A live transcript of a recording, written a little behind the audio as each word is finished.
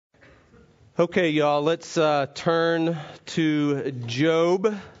Okay, y'all, let's turn to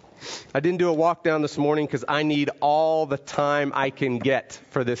Job. I didn't do a walk down this morning because I need all the time I can get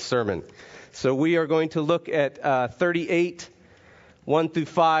for this sermon. So we are going to look at 38, 1 through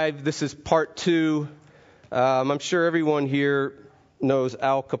 5. This is part 2. I'm sure everyone here knows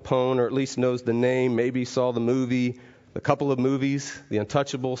Al Capone, or at least knows the name, maybe saw the movie, a couple of movies, The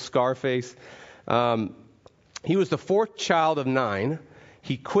Untouchable, Scarface. He was the fourth child of 9.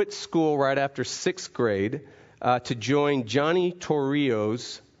 He quit school right after 6th grade to join Johnny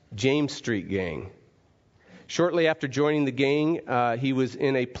Torrio's James Street gang. Shortly after joining the gang, he was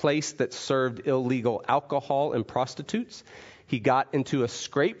in a place that served illegal alcohol and prostitutes. He got into a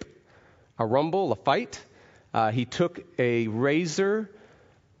scrape, a rumble, a fight. He took a razor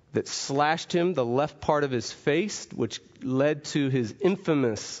that slashed him the left part of his face, which led to his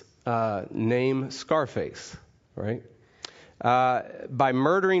infamous name Scarface, right? By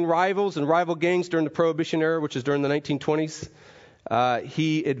murdering rivals and rival gangs during the Prohibition era, which is during the 1920s,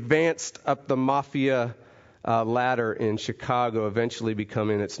 he advanced up the mafia ladder in Chicago, eventually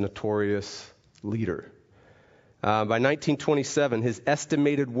becoming its notorious leader. By 1927, his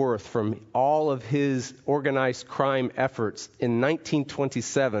estimated worth from all of his organized crime efforts in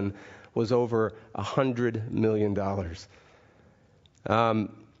 1927 was over $100 million.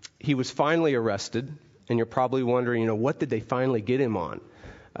 He was finally arrested. And you're probably wondering, what did they finally get him on?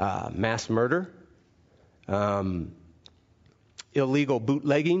 Mass murder? Illegal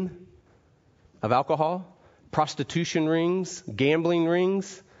bootlegging of alcohol? Prostitution rings? Gambling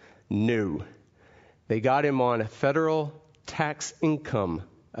rings? No. They got him on federal taxes income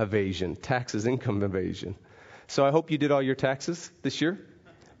evasion. So I hope you did all your taxes this year.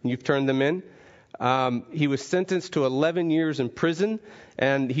 And you've turned them in. He was sentenced to 11 years in prison,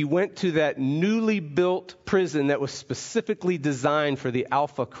 and he went to that newly built prison that was specifically designed for the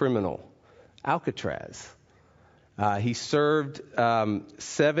alpha criminal, Alcatraz. He served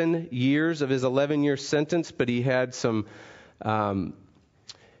 7 years of his 11-year sentence, but he had some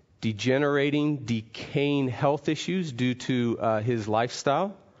decaying health issues due to his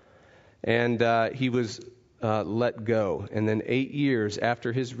lifestyle, and he was let go. And then 8 years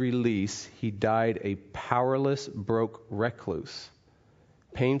after his release, he died a powerless, broke recluse,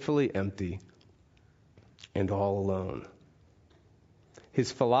 painfully empty and all alone.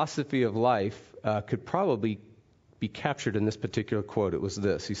 His philosophy of life could probably be captured in this particular quote. It was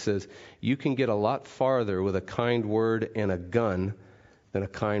this. He says, "You can get a lot farther with a kind word and a gun than a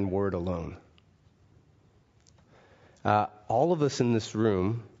kind word alone." All of us in this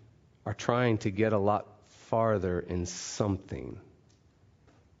room are trying to get a lot farther in something.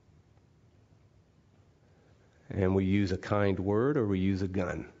 And we use a kind word or we use a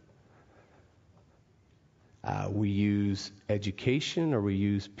gun. We use education or we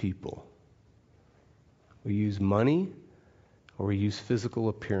use people. We use money or we use physical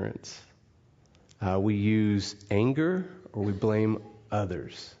appearance. We use anger or we blame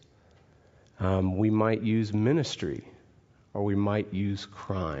others. We might use ministry or we might use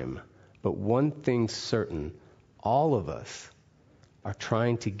crime. But one thing's certain, all of us are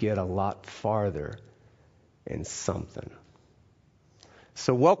trying to get a lot farther in something.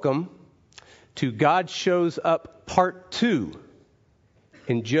 So welcome to God Shows Up Part 2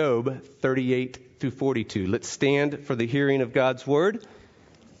 in Job 38 through 42. Let's stand for the hearing of God's Word.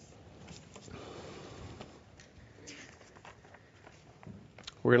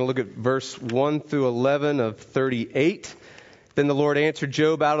 We're going to look at verse 1 through 11 of 38. Then the Lord answered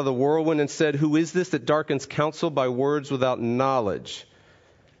Job out of the whirlwind and said, "Who is this that darkens counsel by words without knowledge?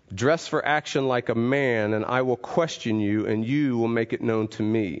 Dress for action like a man, and I will question you, and you will make it known to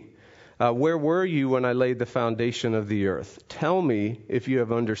me. Where were you when I laid the foundation of the earth? Tell me if you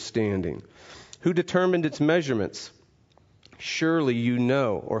have understanding. Who determined its measurements? Surely you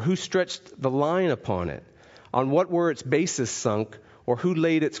know. Or who stretched the line upon it? On what were its bases sunk? Or who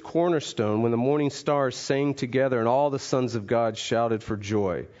laid its cornerstone when the morning stars sang together and all the sons of God shouted for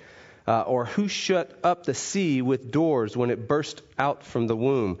joy? Or who shut up the sea with doors when it burst out from the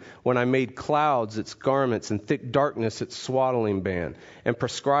womb, when I made clouds its garments and thick darkness its swaddling band, and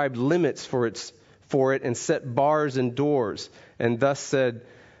prescribed limits for it and set bars and doors, and thus said,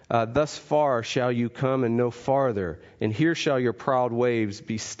 thus far shall you come and no farther, and here shall your proud waves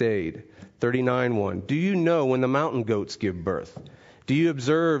be stayed." 39:1. Do you know when the mountain goats give birth? Do you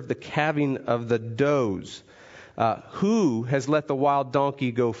observe the calving of the does? Who has let the wild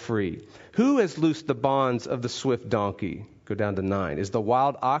donkey go free? Who has loosed the bonds of the swift donkey? Go down to 9. Is the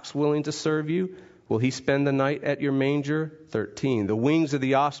wild ox willing to serve you? Will he spend the night at your manger? 13. The wings of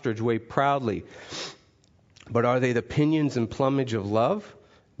the ostrich wave proudly, but are they the pinions and plumage of love?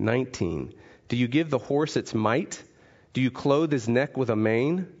 19. Do you give the horse its might? Do you clothe his neck with a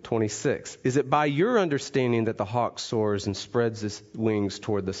mane? 26. Is it by your understanding that the hawk soars and spreads his wings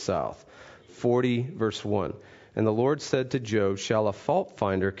toward the south? 40, verse 1. And the Lord said to Job, shall a fault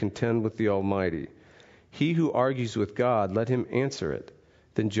finder contend with the Almighty? He who argues with God, let him answer it.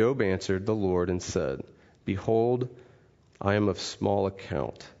 Then Job answered the Lord and said, behold, I am of small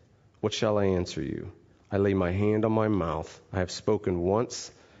account. What shall I answer you? I lay my hand on my mouth. I have spoken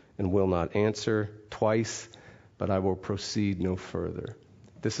once and will not answer, twice, but I will proceed no further.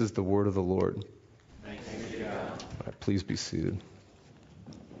 This is the word of the Lord. Thanks be to God. All right, please be seated.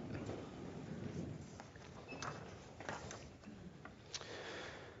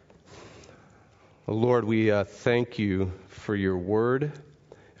 Lord, we thank you for your word,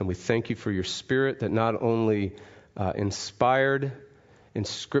 and we thank you for your spirit that not only inspired,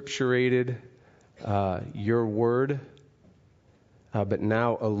 inscripturated your word, but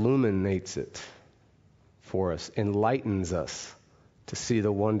now illuminates it for us, enlightens us to see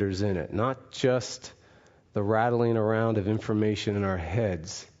the wonders in it, not just the rattling around of information in our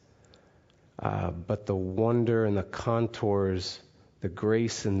heads, but the wonder and the contours, the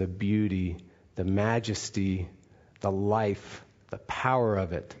grace and the beauty, the majesty, the life, the power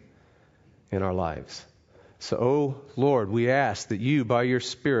of it in our lives. So, oh Lord, we ask that you, by your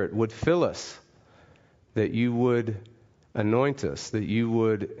Spirit, would fill us, that you would anoint us, that you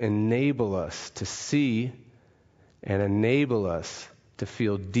would enable us to see and enable us to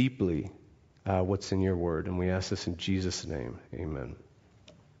feel deeply what's in your word. And we ask this in Jesus' name. Amen.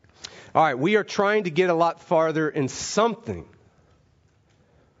 All right, we are trying to get a lot farther in something.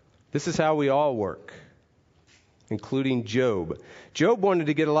 This is how we all work, including Job. Job wanted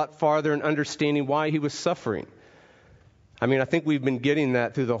to get a lot farther in understanding why he was suffering. I mean, I think we've been getting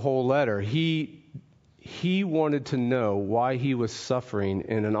that through the whole letter. He wanted to know why he was suffering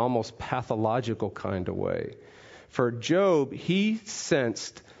in an almost pathological kind of way. For Job, he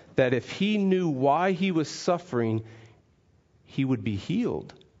sensed that if he knew why he was suffering, he would be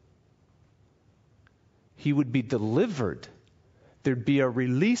healed. He would be delivered. There'd be a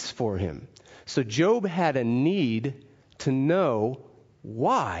release for him. So Job had a need to know,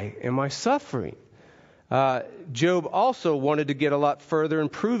 why am I suffering? Job also wanted to get a lot further in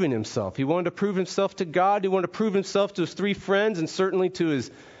proving himself. He wanted to prove himself to God. He wanted to prove himself to his three friends and certainly to his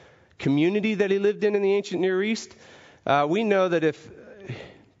community that he lived in the ancient Near East. We know that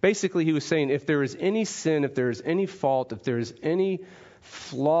basically he was saying, if there is any sin, if there is any fault, if there is any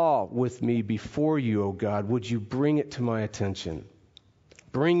flaw with me before you, O God, would you bring it to my attention?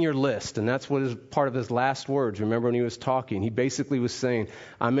 Bring your list. And that's what is part of his last words. Remember when he was talking, he basically was saying,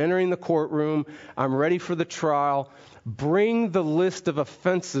 I'm entering the courtroom. I'm ready for the trial. Bring the list of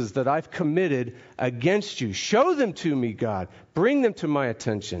offenses that I've committed against you. Show them to me, God. Bring them to my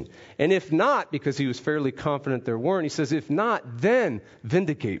attention. And if not, because he was fairly confident there weren't, he says, if not, then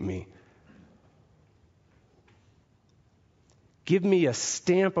vindicate me. Give me a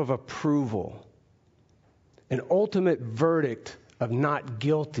stamp of approval, an ultimate verdict of not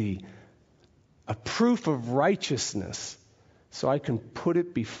guilty, a proof of righteousness, so I can put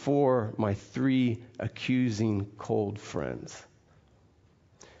it before my three accusing cold friends.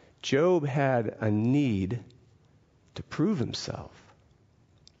 Job had a need to prove himself,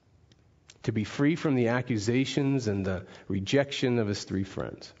 to be free from the accusations and the rejection of his three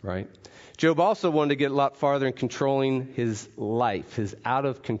friends, right? Job also wanted to get a lot farther in controlling his life, his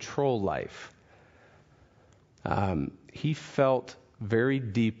out-of-control life. He felt very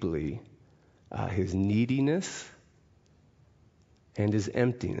deeply his neediness and his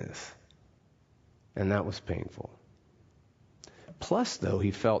emptiness, and that was painful. Plus, though,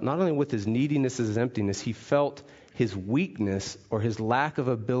 he felt not only with his neediness and his emptiness, he felt his weakness or his lack of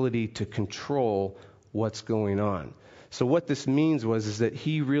ability to control what's going on. So what this means is that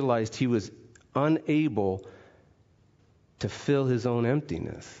he realized he was unable to fill his own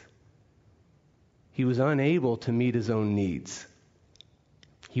emptiness. He was unable to meet his own needs.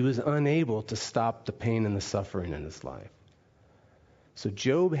 He was unable to stop the pain and the suffering in his life. So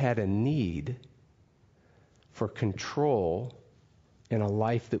Job had a need for control in a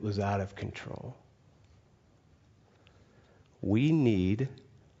life that was out of control. We need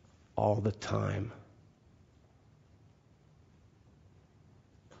all the time.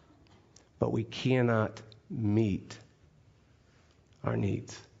 But we cannot meet our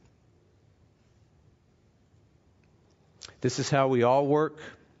needs. This is how we all work,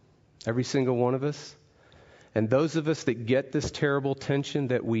 every single one of us. And those of us that get this terrible tension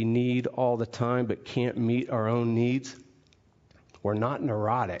that we need all the time but can't meet our own needs, we're not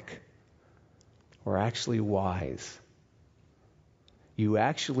neurotic. We're actually wise. you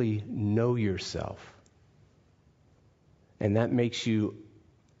actually know yourself. And that makes you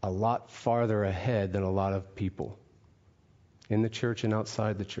a lot farther ahead than a lot of people in the church and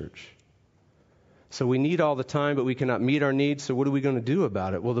outside the church. So we need all the time, but we cannot meet our needs. So what are we going to do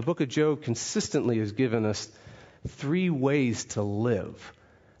about it? Well, the book of Job consistently has given us 3 ways to live,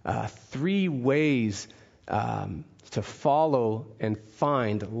 3 ways to follow and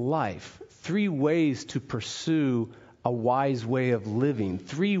find life, 3 ways to pursue a wise way of living,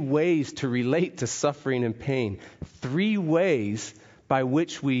 3 ways to relate to suffering and pain, 3 ways by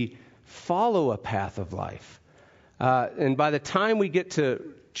which we follow a path of life. And by the time we get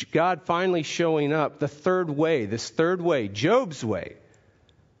to God finally showing up, this third way, Job's way,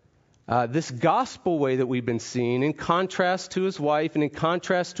 this gospel way that we've been seeing, in contrast to his wife and in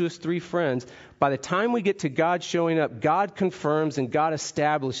contrast to his 3 friends, by the time we get to God showing up, God confirms and God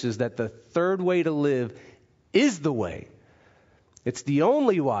establishes that the third way to live is the way. It's the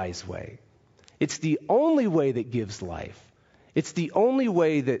only wise way. It's the only way that gives life. It's the only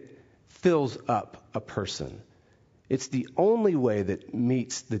way that fills up a person. It's the only way that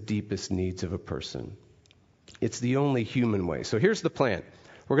meets the deepest needs of a person. It's the only human way. So here's the plan.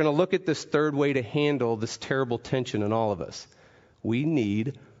 We're going to look at this third way to handle this terrible tension in all of us. We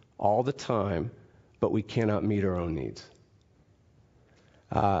need all the time, but we cannot meet our own needs.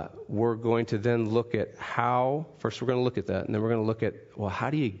 We're going to then look at first we're going to look at that, and then we're going to look at, well, how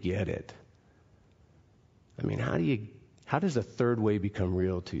do you get it? I mean, how does a third way become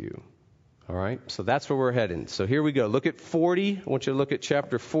real to you? All right, so that's where we're heading. So here we go. Look at 40. I want you to look at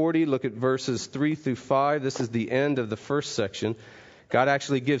chapter 40. Look at verses 3 through 5. This is the end of the first section. God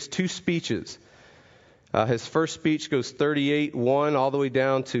actually gives 2 speeches. His first speech goes 38:1 all the way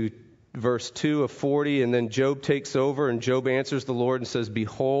down to verse 2 of 40, and then Job takes over, and Job answers the Lord and says,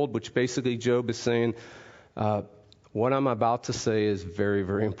 "Behold," which basically Job is saying, what I'm about to say is very,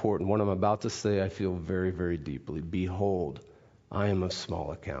 very important. What I'm about to say I feel very, very deeply. Behold, I am of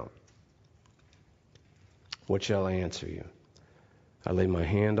small account. What shall I answer you? I lay my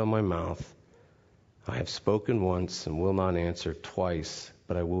hand on my mouth. I have spoken once and will not answer twice,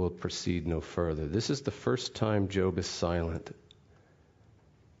 but I will proceed no further. This is the first time Job is silent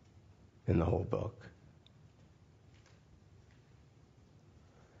in the whole book.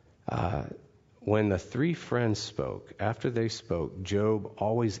 When the 3 friends spoke, after they spoke, Job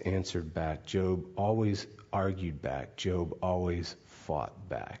always answered back. Job always argued back. Job always fought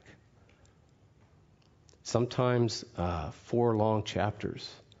back. Sometimes 4 long chapters.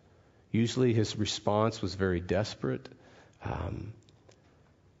 Usually his response was very desperate.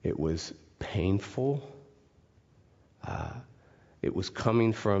 It was painful. It was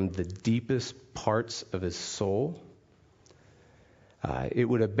coming from the deepest parts of his soul. It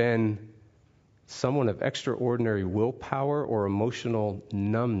would have been someone of extraordinary willpower or emotional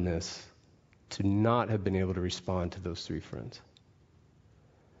numbness to not have been able to respond to those 3 friends.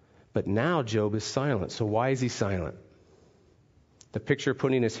 But now Job is silent. So why is he silent? The picture of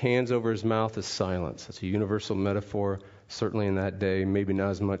putting his hands over his mouth is silence. That's a universal metaphor, certainly in that day, maybe not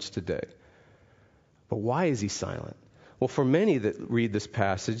as much today. But why is he silent? Well, for many that read this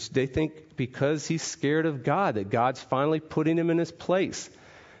passage, they think because he's scared of God, that God's finally putting him in his place.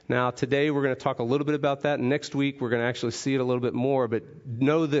 Now, today we're going to talk a little bit about that, and next week we're going to actually see it a little bit more, but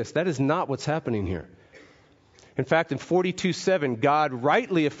know this, that is not what's happening here. In fact, in 42:7, God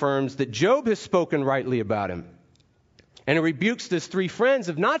rightly affirms that Job has spoken rightly about him. And it rebukes his 3 friends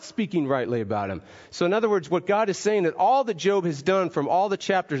of not speaking rightly about him. So in other words, what God is saying, that all that Job has done from all the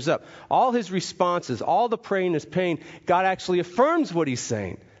chapters up, all his responses, all the praying, his pain, God actually affirms what he's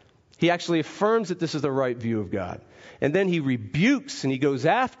saying. He actually affirms that this is the right view of God. And then he rebukes and he goes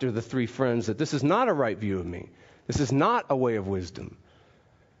after the 3 friends that this is not a right view of me. This is not a way of wisdom.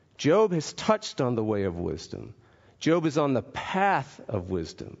 Job has touched on the way of wisdom. Job is on the path of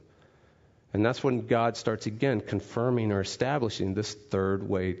wisdom. And that's when God starts again confirming or establishing this third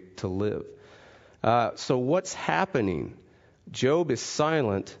way to live. So what's happening? Job is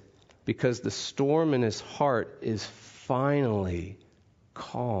silent because the storm in his heart is finally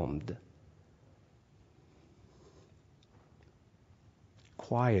calmed,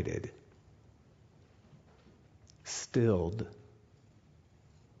 quieted, stilled,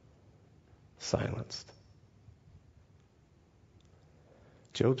 silenced.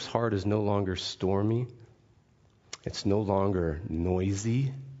 Job's heart is no longer stormy. It's no longer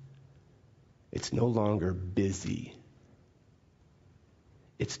noisy. It's no longer busy.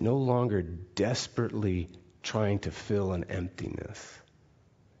 It's no longer desperately trying to fill an emptiness.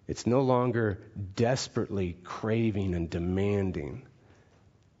 It's no longer desperately craving and demanding.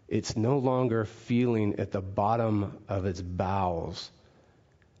 It's no longer feeling at the bottom of its bowels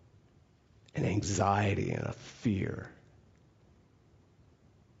and anxiety and a fear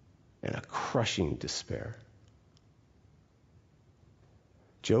and a crushing despair.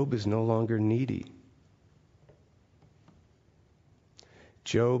 Job is no longer needy.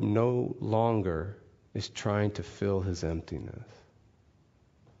 Job no longer is trying to fill his emptiness.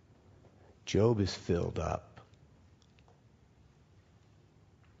 Job is filled up.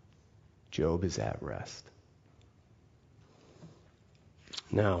 Job is at rest.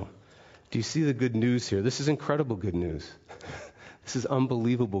 Now, do you see the good news here? This is incredible good news. This is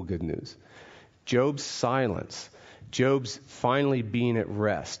unbelievable good news. Job's silence, Job's finally being at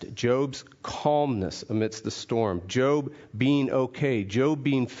rest, Job's calmness amidst the storm, Job being okay, Job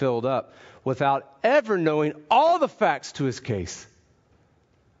being filled up without ever knowing all the facts to his case.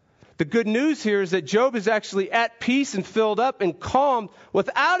 The good news here is that Job is actually at peace and filled up and calmed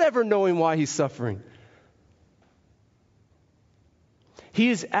without ever knowing why he's suffering. He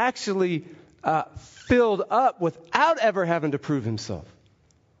is actually filled up without ever having to prove himself.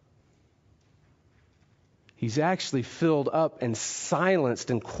 He's actually filled up and silenced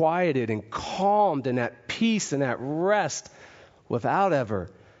and quieted and calmed and at peace and at rest without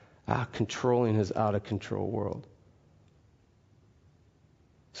ever controlling his out-of-control world.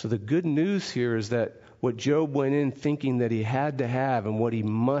 So the good news here is that what Job went in thinking that he had to have and what he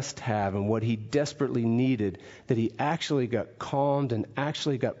must have and what he desperately needed, that he actually got calmed and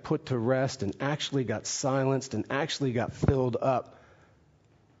actually got put to rest and actually got silenced and actually got filled up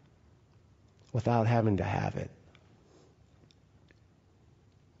without having to have it,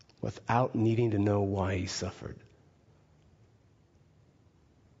 without needing to know why he suffered,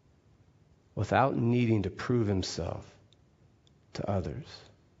 without needing to prove himself to others,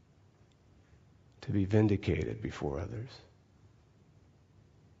 to be vindicated before others,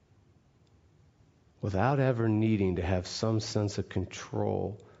 without ever needing to have some sense of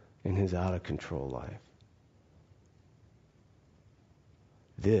control in his out-of-control life.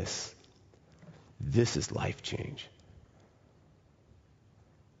 This is life change.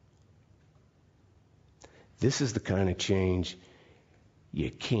 This is the kind of change you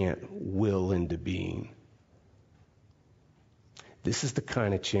can't will into being. This is the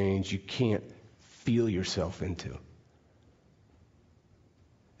kind of change you can't feel yourself into.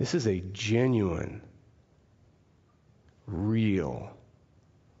 This is a genuine, real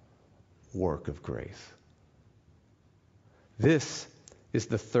work of grace. This is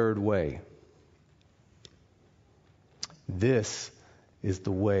the third way. This is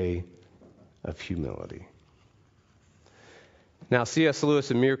the way of humility. Now, C.S. Lewis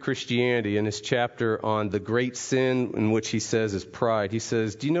in Mere Christianity, in his chapter on the great sin in which he says is pride, he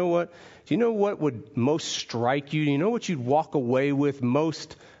says, do you know what? Do you know what would most strike you? Do you know what you'd walk away with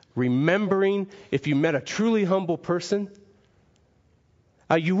most remembering if you met a truly humble person?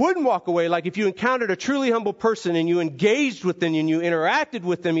 You wouldn't walk away like if you encountered a truly humble person and you engaged with them and you interacted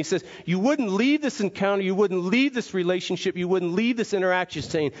with them. He says, you wouldn't leave this encounter, you wouldn't leave this relationship, you wouldn't leave this interaction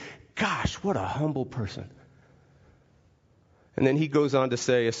saying, gosh, what a humble person. And then he goes on to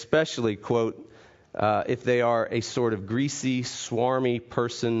say, especially, quote, if they are a sort of greasy, swarmy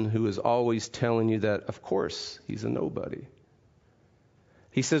person who is always telling you that, of course, he's a nobody.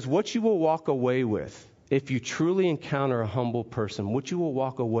 He says, what you will walk away with, if you truly encounter a humble person, what you will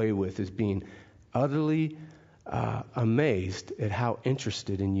walk away with is being utterly amazed at how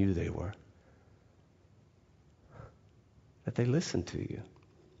interested in you they were. That they listened to you.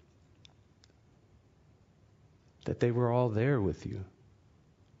 That they were all there with you.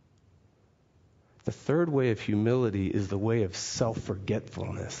 The third way of humility is the way of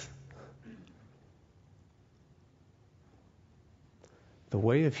self-forgetfulness. The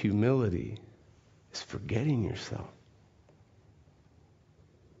way of humility is forgetting yourself.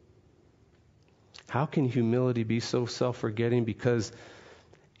 How can humility be so self-forgetting? Because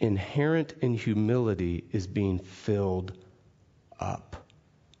inherent in humility is being filled up,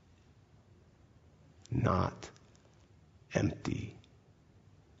 not empty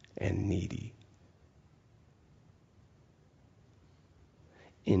and needy.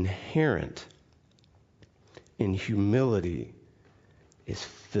 Inherent in humility is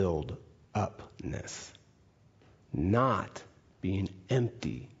filled upness, not being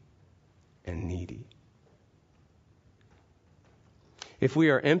empty and needy. If we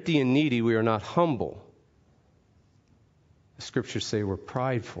are empty and needy, we are not humble. The scriptures say we're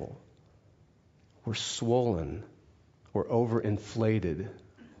prideful, we're swollen, we're overinflated,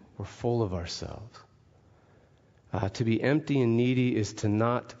 we're full of ourselves. To be empty and needy is to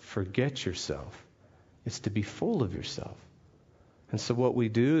not forget yourself. It's to be full of yourself. And so what we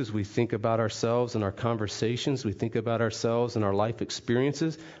do is we think about ourselves in our conversations. We think about ourselves in our life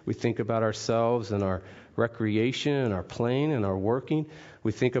experiences. We think about ourselves in our recreation and our playing and our working.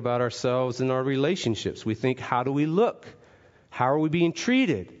 We think about ourselves in our relationships. We think, how do we look? How are we being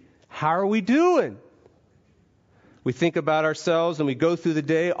treated? How are we doing? We think about ourselves and we go through the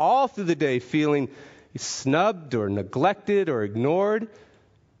day, all through the day, feeling snubbed or neglected or ignored.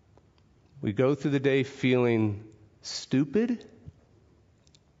 We go through the day feeling stupid.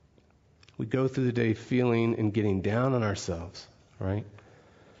 We go through the day feeling and getting down on ourselves, right?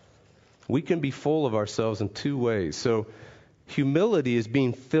 We can be full of ourselves in two ways. So humility is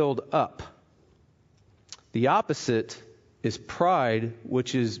being filled up. The opposite is pride,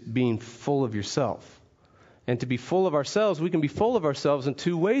 which is being full of yourself. And to be full of ourselves, we can be full of ourselves in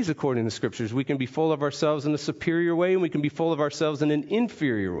two ways according to the Scriptures. We can be full of ourselves in a superior way, and we can be full of ourselves in an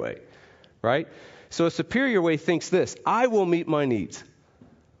inferior way, right? So a superior way thinks this: I will meet my needs.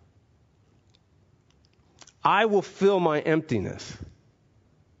 I will fill my emptiness.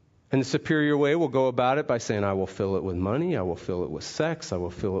 And the superior way will go about it by saying, I will fill it with money, I will fill it with sex, I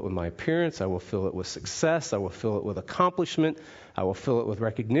will fill it with my appearance, I will fill it with success, I will fill it with accomplishment, I will fill it with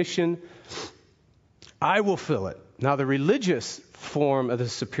recognition. I will fill it. Now, the religious form of the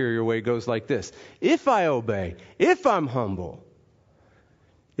superior way goes like this: if I obey, if I'm humble,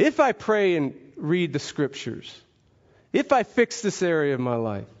 if I pray and read the Scriptures, if I fix this area of my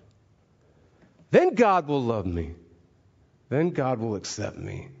life, then God will love me. Then God will accept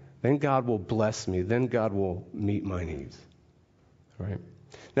me. Then God will bless me. Then God will meet my needs. Right?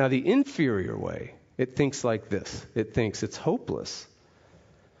 Now, the inferior way, it thinks like this. It thinks it's hopeless.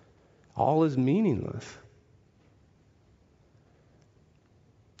 All is meaningless.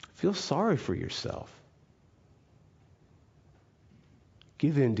 Feel sorry for yourself.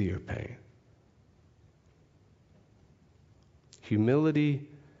 Give in to your pain. Humility,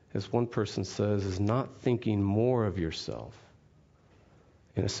 as one person says, is not thinking more of yourself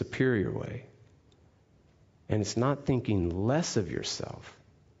in a superior way. And it's not thinking less of yourself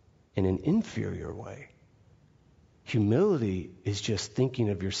in an inferior way. Humility is just thinking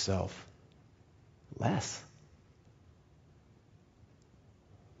of yourself less.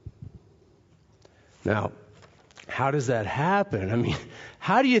 Now, how does that happen? I mean,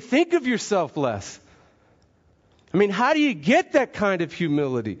 how do you think of yourself less? I mean, how do you get that kind of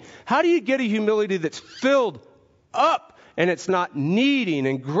humility? How do you get a humility that's filled up and it's not needing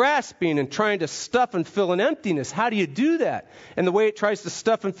and grasping and trying to stuff and fill an emptiness? How do you do that? And the way it tries to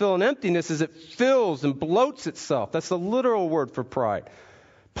stuff and fill an emptiness is it fills and bloats itself. That's the literal word for pride.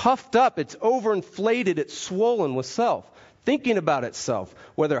 Puffed up, it's overinflated, it's swollen with self. Thinking about itself,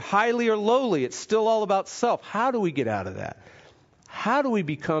 whether highly or lowly, it's still all about self. How do we get out of that? How do we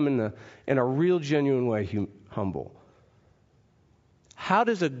become in a real, genuine way humble? How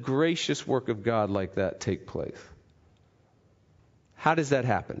does a gracious work of God like that take place? How does that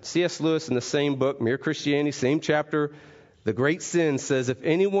happen? C.S. Lewis, in the same book, Mere Christianity, same chapter, The Great Sin, says, if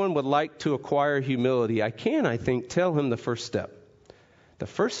anyone would like to acquire humility, I think, tell him the first step. The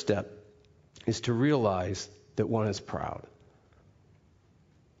first step is to realize that one is proud.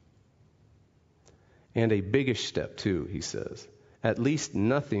 And a biggish step, too, he says. At least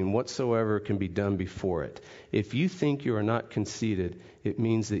nothing whatsoever can be done before it. If you think you are not conceited, it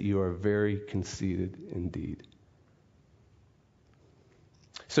means that you are very conceited indeed.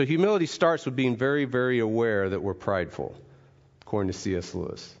 So humility starts with being very, very aware that we're prideful, according to C.S.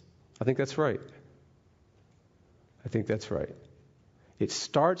 Lewis. I think that's right. It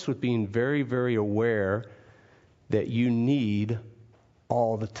starts with being very, very aware that you need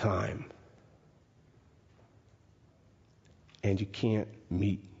all the time. And you can't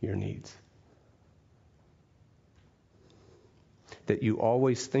meet your needs. That you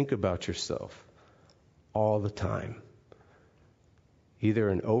always think about yourself all the time. Either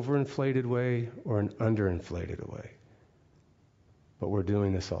an overinflated way or an underinflated way. But we're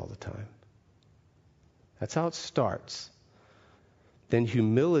doing this all the time. That's how it starts. Then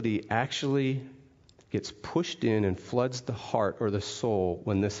humility actually gets pushed in and floods the heart or the soul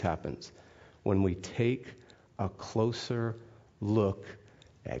when this happens. When we take a closer look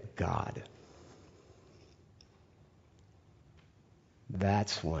at God.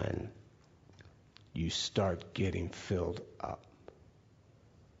 That's when you start getting filled up.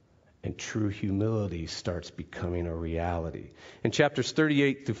 And true humility starts becoming a reality. In chapters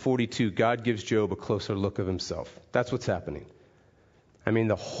 38 through 42, God gives Job a closer look of himself. That's what's happening. I mean,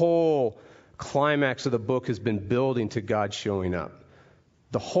 the whole climax of the book has been building to God showing up.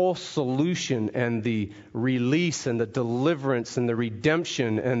 the whole solution and the release and the deliverance and the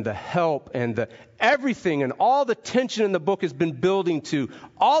redemption and the help and the everything and all the tension in the book has been building to,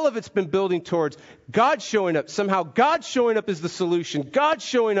 all of it's been building towards God showing up. Somehow God showing up is the solution. God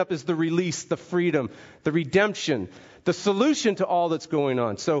showing up is the release, the freedom, the redemption, the solution to all that's going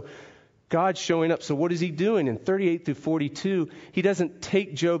on. So God showing up. So what is he doing? In 38 through 42, he doesn't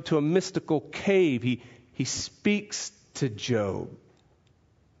take Job to a mystical cave. He speaks to Job.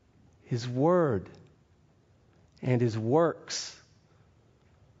 His word and his works.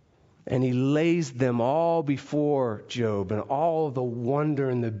 And he lays them all before Job and all the wonder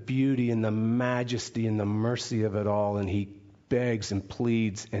and the beauty and the majesty and the mercy of it all. And he begs and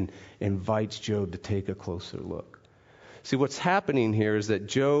pleads and invites Job to take a closer look. See, what's happening here is that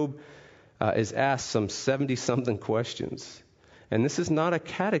Job is asked some 70-something questions. And this is not a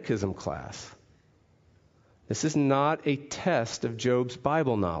catechism class. This is not a test of Job's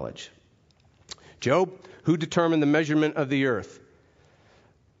Bible knowledge. Job, who determined the measurement of the earth?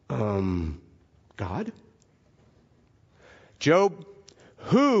 God. Job,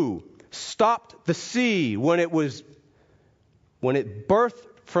 who stopped the sea when it birthed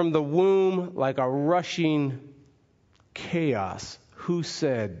from the womb like a rushing chaos? Who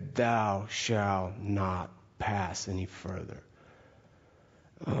said, "Thou shalt not pass any further"?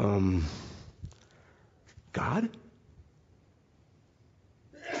 God?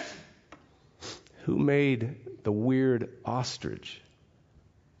 Who made the weird ostrich?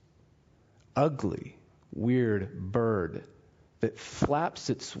 Ugly, weird bird that flaps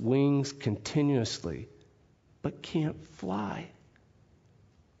its wings continuously but can't fly.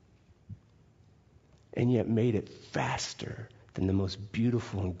 And yet made it faster than the most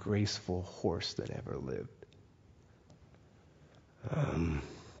beautiful and graceful horse that ever lived.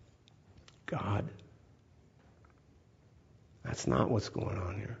 God. That's not what's going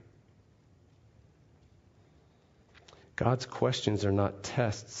on here. God's questions are not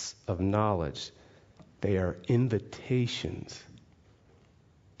tests of knowledge. They are invitations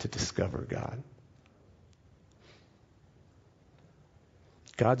to discover God.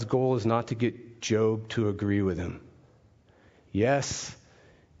 God's goal is not to get Job to agree with him. Yes,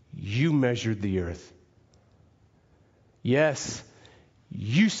 you measured the earth. Yes,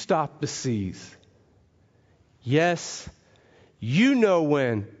 you stopped the seas. Yes, you know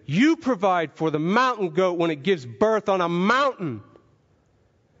when. You provide for the mountain goat when it gives birth on a mountain.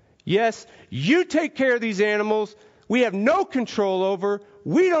 Yes, you take care of these animals we have no control over,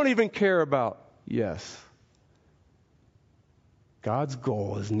 we don't even care about. Yes. God's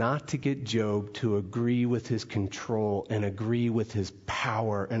goal is not to get Job to agree with his control and agree with his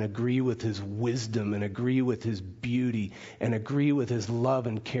power and agree with his wisdom and agree with his beauty and agree with his love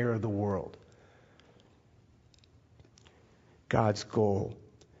and care of the world. God's goal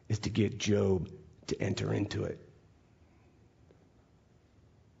is to get Job to enter into it.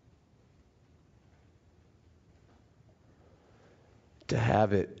 To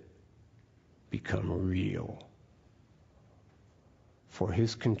have it become real. For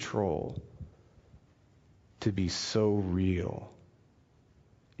his control to be so real,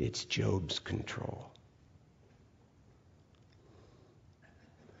 it's Job's control.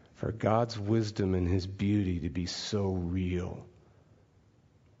 For God's wisdom and his beauty to be so real,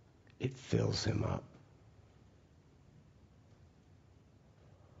 it fills him up.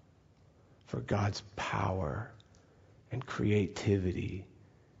 For God's power and creativity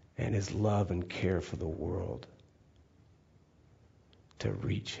and his love and care for the world to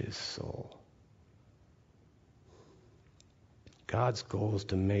reach his soul. God's goal is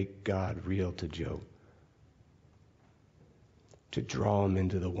to make God real to Job, to draw him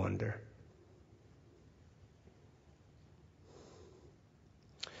into the wonder.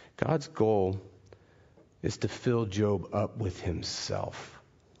 God's goal is to fill Job up with himself,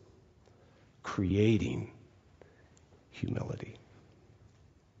 creating humility.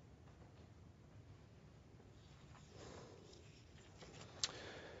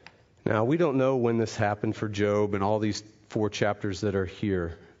 Now, we don't know when this happened for Job and all these 4 chapters that are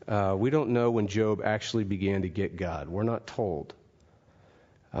here. We don't know when Job actually began to get God. We're not told.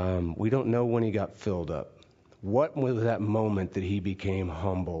 We don't know when he got filled up. What was that moment that he became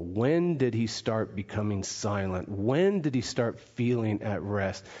humble? When did he start becoming silent? When did he start feeling at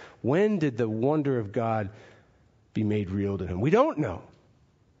rest? When did the wonder of God be made real to him? We don't know.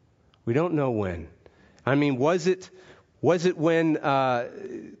 We don't know when. I mean, was it when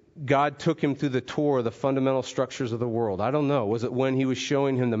God took him through the tour of the fundamental structures of the world? I don't know. Was it when he was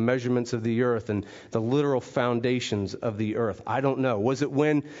showing him the measurements of the earth and the literal foundations of the earth? I don't know. Was it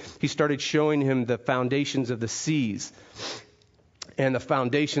when he started showing him the foundations of the seas and the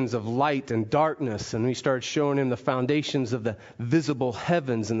foundations of light and darkness, and he started showing him the foundations of the visible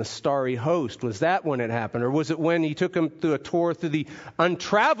heavens and the starry host. Was that when it happened? Or was it when he took him through a tour through the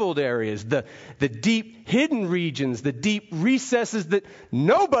untraveled areas, the deep hidden regions, the deep recesses that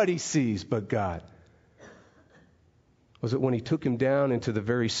nobody sees but God? Was it when he took him down into the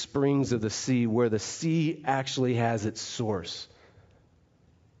very springs of the sea, where the sea actually has its source?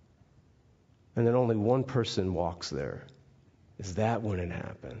 And then only one person walks there. Is that when it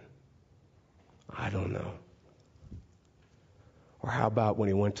happened? I don't know. Or how about when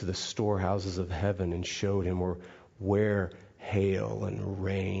he went to the storehouses of heaven and showed him where hail and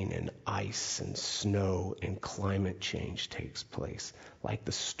rain and ice and snow and climate change takes place, like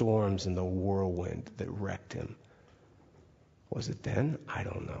the storms and the whirlwind that wrecked him? Was it then? I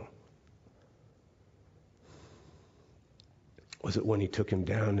don't know. Was it when he took him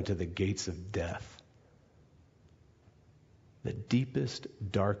down into the gates of death? The deepest,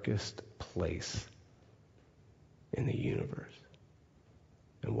 darkest place in the universe,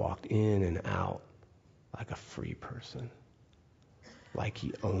 and walked in and out like a free person, like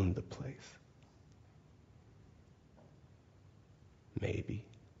he owned the place? Maybe.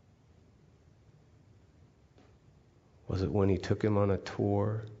 Was it when he took him on a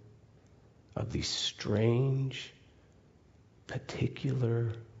tour of these strange,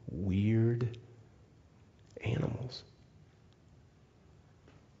 particular, weird animals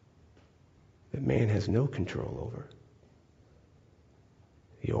that man has no control over?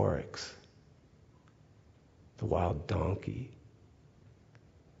 The oryx, the wild donkey,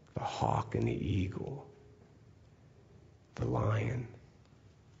 the hawk and the eagle, the lion.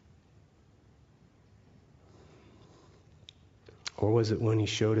 Or was it when he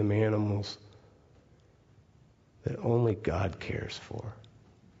showed him animals that only God cares for?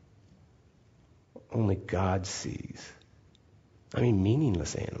 Only God sees. I mean,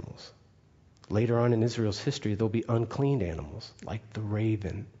 meaningless animals. Later on in Israel's history, there'll be unclean animals like the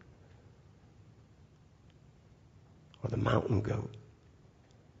raven or the mountain goat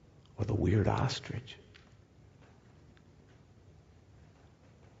or the weird ostrich.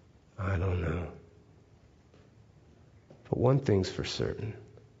 I don't know. But one thing's for certain.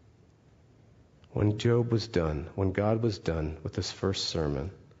 When Job was done, when God was done with this first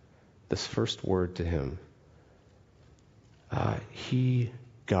sermon, this first word to him, he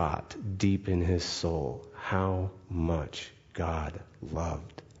got deep in his soul how much God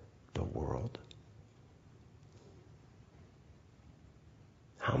loved the world.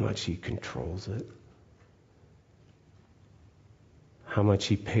 How much he controls it. How much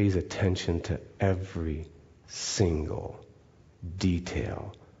he pays attention to every single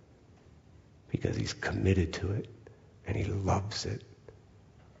detail, because he's committed to it and he loves it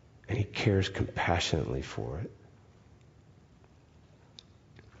and he cares compassionately for it.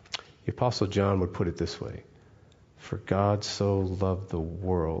 The Apostle John would put it this way: for God so loved the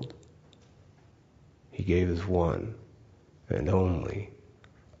world, he gave his one and only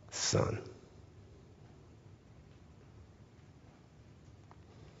Son.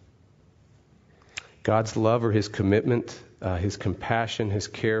 God's love, or his commitment, his compassion, his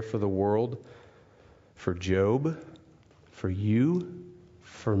care for the world, for Job, for you,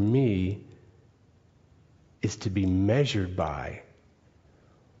 for me, is to be measured by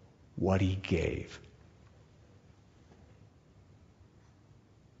what he gave.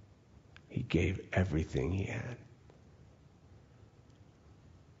 He gave everything he had,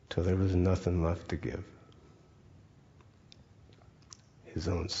 till there was nothing left to give. His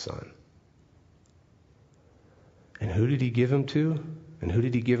own Son. And who did he give him to? And who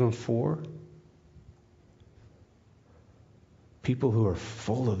did he give him for? People who are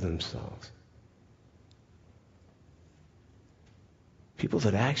full of themselves. People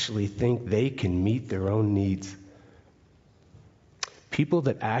that actually think they can meet their own needs. People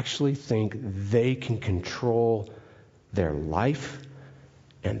that actually think they can control their life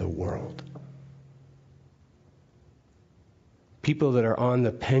and the world. People that are on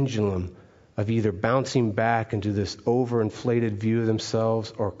the pendulum of either bouncing back into this overinflated view of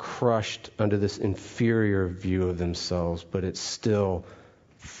themselves or crushed under this inferior view of themselves, but it's still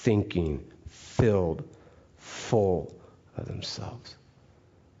thinking, filled, full of themselves.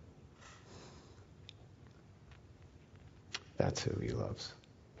 That's who he loves.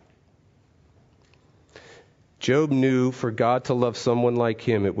 Job knew for God to love someone like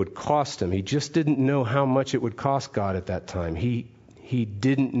him, it would cost him. He just didn't know how much it would cost God at that time. He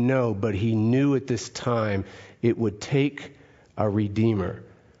didn't know, but he knew at this time it would take a redeemer.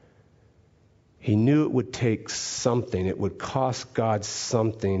 He knew it would take something. It would cost God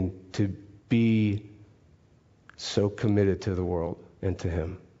something to be so committed to the world. and to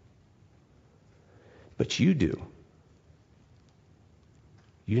him. But you do.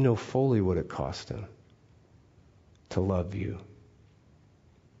 You know fully what it cost him to love you.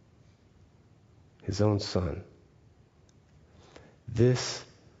 His own son. This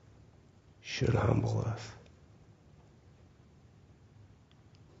should humble us.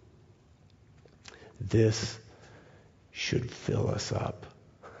 This should fill us up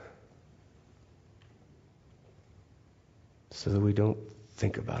so that we don't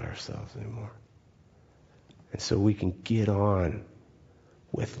think about ourselves anymore. And so we can get on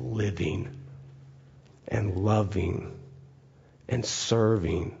with living and loving and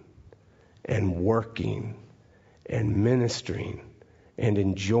serving and working and ministering and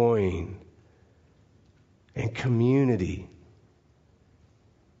enjoying and community.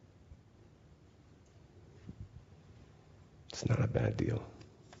 It's not a bad deal.